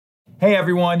Hey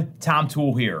everyone, Tom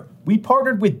Toole here. We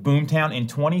partnered with Boomtown in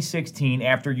 2016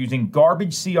 after using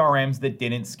garbage CRMs that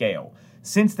didn't scale.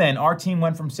 Since then, our team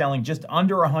went from selling just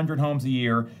under 100 homes a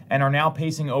year and are now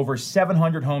pacing over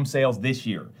 700 home sales this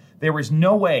year. There is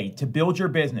no way to build your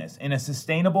business in a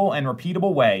sustainable and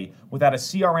repeatable way without a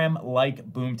CRM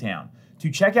like Boomtown.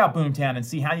 To check out Boomtown and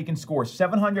see how you can score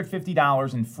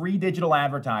 $750 in free digital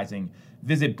advertising,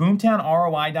 visit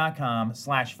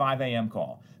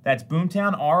boomtownroi.com/5amcall. That's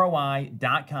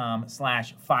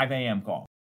boomtownroi.com/5amcall.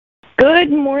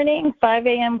 Good morning, 5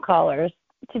 a.m. callers.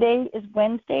 Today is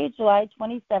Wednesday, July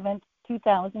 27th,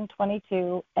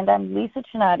 2022, and I'm Lisa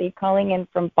Chinati calling in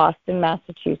from Boston,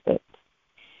 Massachusetts.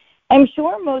 I'm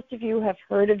sure most of you have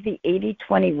heard of the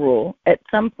 80-20 rule at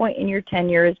some point in your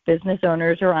tenure as business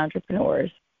owners or entrepreneurs.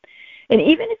 And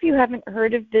even if you haven't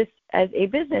heard of this as a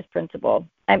business principle,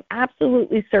 I'm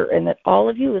absolutely certain that all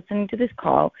of you listening to this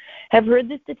call have heard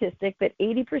the statistic that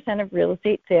 80% of real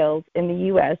estate sales in the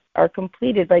U.S. are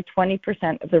completed by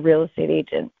 20% of the real estate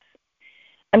agents.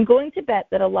 I'm going to bet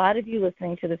that a lot of you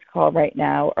listening to this call right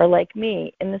now are like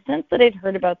me in the sense that I'd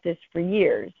heard about this for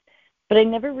years, but I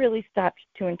never really stopped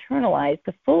to internalize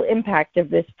the full impact of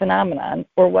this phenomenon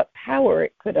or what power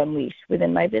it could unleash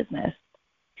within my business.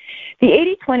 The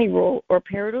 80-20 rule, or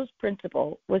Pareto's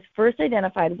principle, was first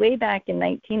identified way back in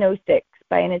 1906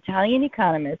 by an Italian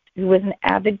economist who was an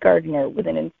avid gardener with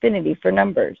an affinity for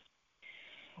numbers.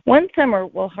 One summer,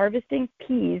 while harvesting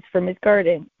peas from his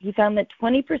garden, he found that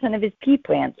 20% of his pea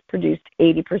plants produced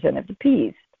 80% of the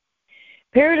peas.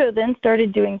 Pareto then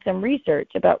started doing some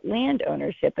research about land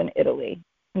ownership in Italy.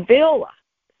 And voila,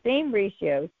 same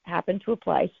ratios happened to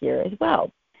apply here as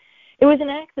well. It was an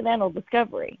accidental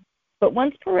discovery. But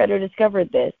once Pareto discovered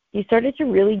this, he started to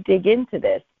really dig into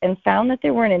this and found that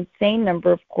there were an insane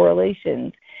number of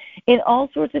correlations in all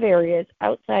sorts of areas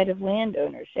outside of land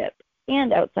ownership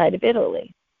and outside of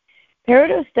Italy.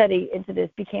 Pareto's study into this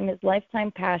became his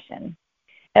lifetime passion.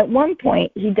 At one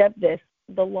point, he dubbed this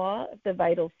the law of the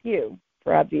vital few,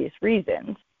 for obvious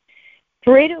reasons.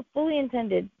 Pareto fully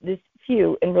intended this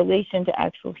few in relation to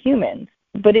actual humans,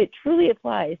 but it truly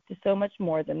applies to so much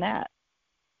more than that.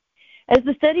 As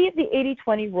the study of the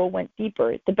 80-20 rule went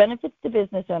deeper, the benefits to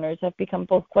business owners have become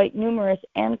both quite numerous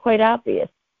and quite obvious.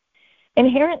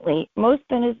 Inherently, most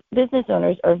business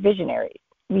owners are visionaries.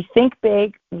 We think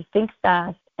big, we think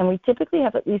fast, and we typically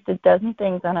have at least a dozen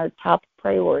things on our top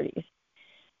priorities.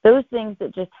 Those things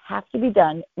that just have to be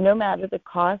done no matter the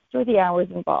cost or the hours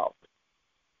involved.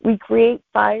 We create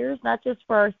fires not just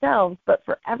for ourselves, but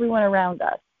for everyone around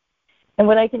us. And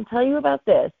what I can tell you about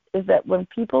this is that when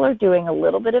people are doing a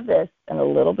little bit of this and a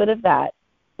little bit of that,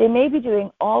 they may be doing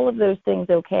all of those things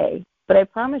okay, but I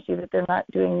promise you that they're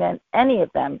not doing any of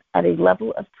them at a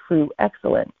level of true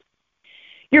excellence.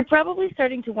 You're probably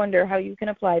starting to wonder how you can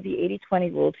apply the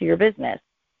 80-20 rule to your business.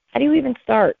 How do you even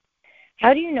start?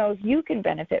 How do you know if you can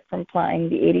benefit from applying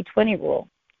the 80-20 rule?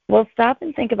 Well, stop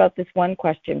and think about this one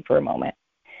question for a moment.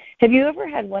 Have you ever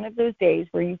had one of those days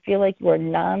where you feel like you are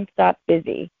nonstop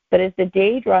busy, but as the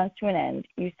day draws to an end,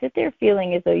 you sit there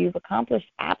feeling as though you've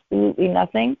accomplished absolutely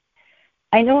nothing?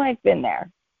 I know I've been there.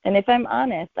 And if I'm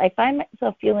honest, I find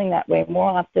myself feeling that way more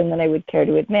often than I would care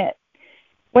to admit.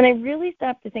 When I really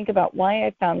stop to think about why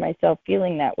I found myself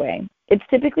feeling that way, it's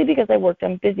typically because I worked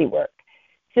on busy work,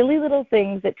 silly little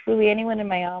things that truly anyone in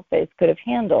my office could have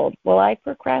handled, while I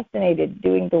procrastinated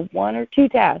doing the one or two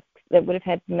tasks that would have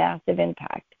had massive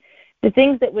impact, the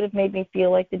things that would have made me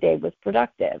feel like the day was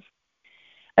productive.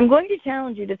 I'm going to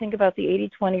challenge you to think about the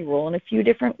 80-20 rule in a few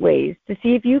different ways to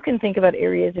see if you can think about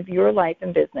areas of your life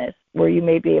and business where you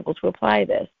may be able to apply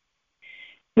this.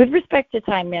 With respect to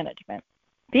time management,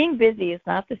 being busy is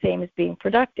not the same as being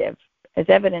productive, as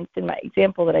evidenced in my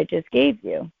example that I just gave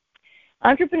you.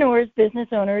 Entrepreneurs, business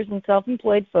owners, and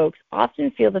self-employed folks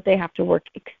often feel that they have to work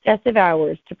excessive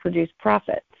hours to produce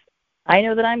profits. I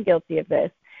know that I'm guilty of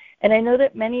this, and I know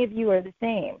that many of you are the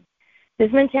same.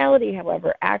 This mentality,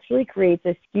 however, actually creates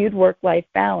a skewed work-life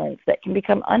balance that can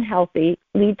become unhealthy,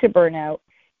 lead to burnout,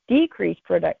 decrease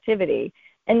productivity,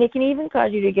 and it can even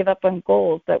cause you to give up on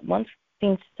goals that once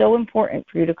seemed so important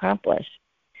for you to accomplish.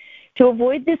 To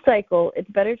avoid this cycle, it's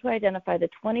better to identify the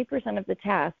 20% of the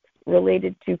tasks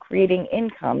related to creating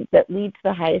income that lead to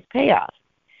the highest payoff.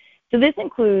 So this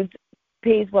includes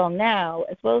pays well now,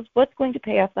 as well as what's going to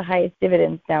pay off the highest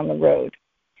dividends down the road.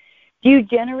 Do you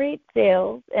generate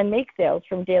sales and make sales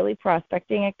from daily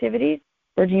prospecting activities,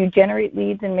 or do you generate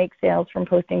leads and make sales from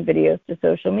posting videos to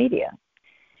social media?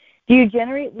 Do you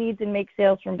generate leads and make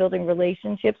sales from building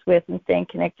relationships with and staying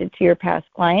connected to your past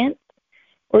clients,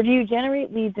 or do you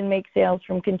generate leads and make sales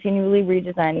from continually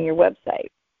redesigning your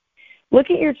website? Look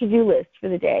at your to-do list for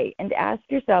the day and ask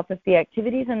yourself if the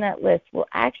activities on that list will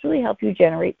actually help you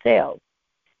generate sales.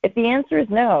 If the answer is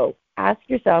no, ask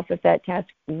yourself if that task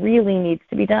really needs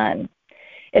to be done.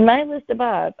 In my list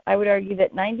above, I would argue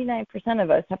that 99%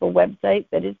 of us have a website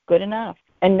that is good enough,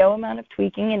 and no amount of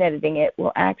tweaking and editing it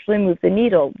will actually move the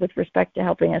needle with respect to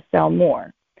helping us sell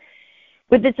more.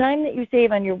 With the time that you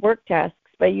save on your work tasks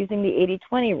by using the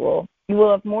 80-20 rule, you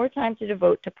will have more time to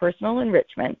devote to personal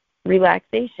enrichment,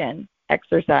 relaxation,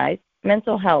 exercise,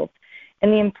 mental health,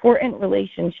 and the important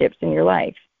relationships in your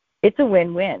life. It's a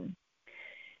win-win.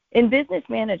 In business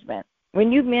management, when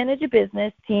you manage a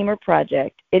business, team, or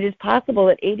project, it is possible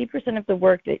that 80% of the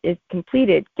work that is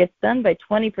completed gets done by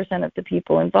 20% of the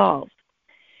people involved.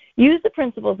 Use the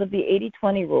principles of the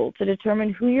 80-20 rule to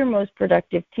determine who your most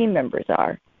productive team members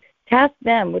are. Task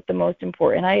them with the most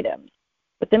important items.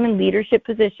 Put them in leadership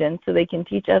positions so they can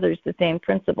teach others the same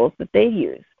principles that they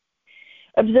use.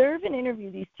 Observe and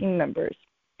interview these team members.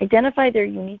 Identify their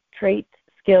unique traits,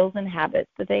 skills, and habits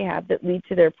that they have that lead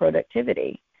to their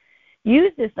productivity.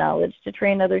 Use this knowledge to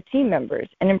train other team members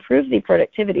and improve the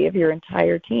productivity of your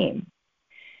entire team.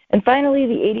 And finally,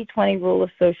 the 80-20 rule of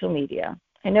social media.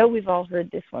 I know we've all heard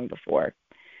this one before.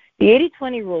 The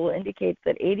 80-20 rule indicates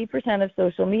that 80% of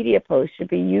social media posts should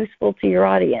be useful to your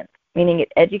audience, meaning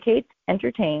it educates,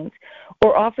 entertains,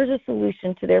 or offers a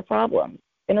solution to their problems,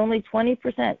 and only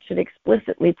 20% should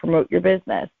explicitly promote your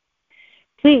business.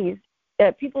 Please,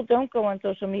 people don't go on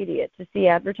social media to see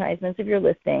advertisements of your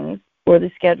listings or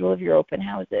the schedule of your open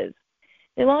houses.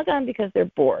 They log on because they're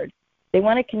bored. They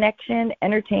want a connection,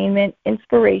 entertainment,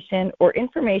 inspiration, or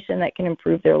information that can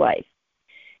improve their life.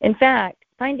 In fact,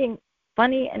 finding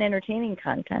funny and entertaining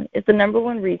content is the number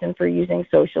one reason for using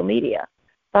social media,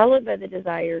 followed by the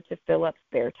desire to fill up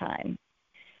spare time.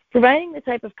 Providing the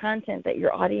type of content that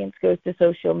your audience goes to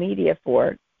social media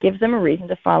for gives them a reason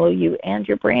to follow you and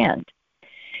your brand.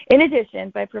 In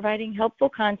addition, by providing helpful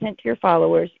content to your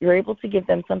followers, you're able to give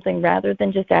them something rather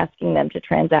than just asking them to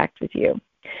transact with you.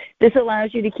 This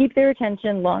allows you to keep their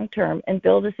attention long-term and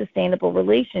build a sustainable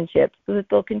relationship so that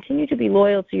they'll continue to be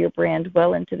loyal to your brand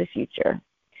well into the future.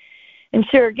 And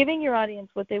sure, giving your audience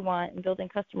what they want and building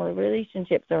customer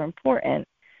relationships are important,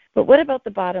 but what about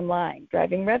the bottom line,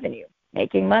 driving revenue,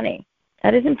 making money?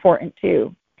 That is important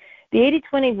too. The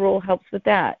 80-20 rule helps with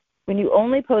that. When you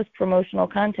only post promotional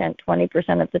content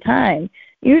 20% of the time,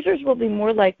 users will be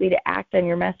more likely to act on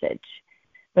your message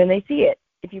when they see it.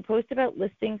 If you post about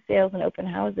listings, sales, and open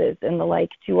houses and the like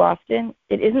too often,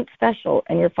 it isn't special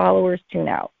and your followers tune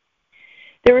out.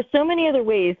 There are so many other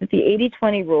ways that the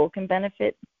 80-20 rule can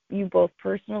benefit you both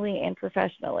personally and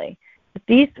professionally, but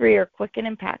these three are quick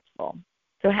and impactful.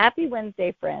 So happy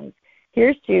Wednesday, friends.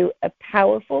 Here's to a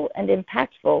powerful and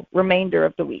impactful remainder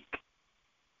of the week.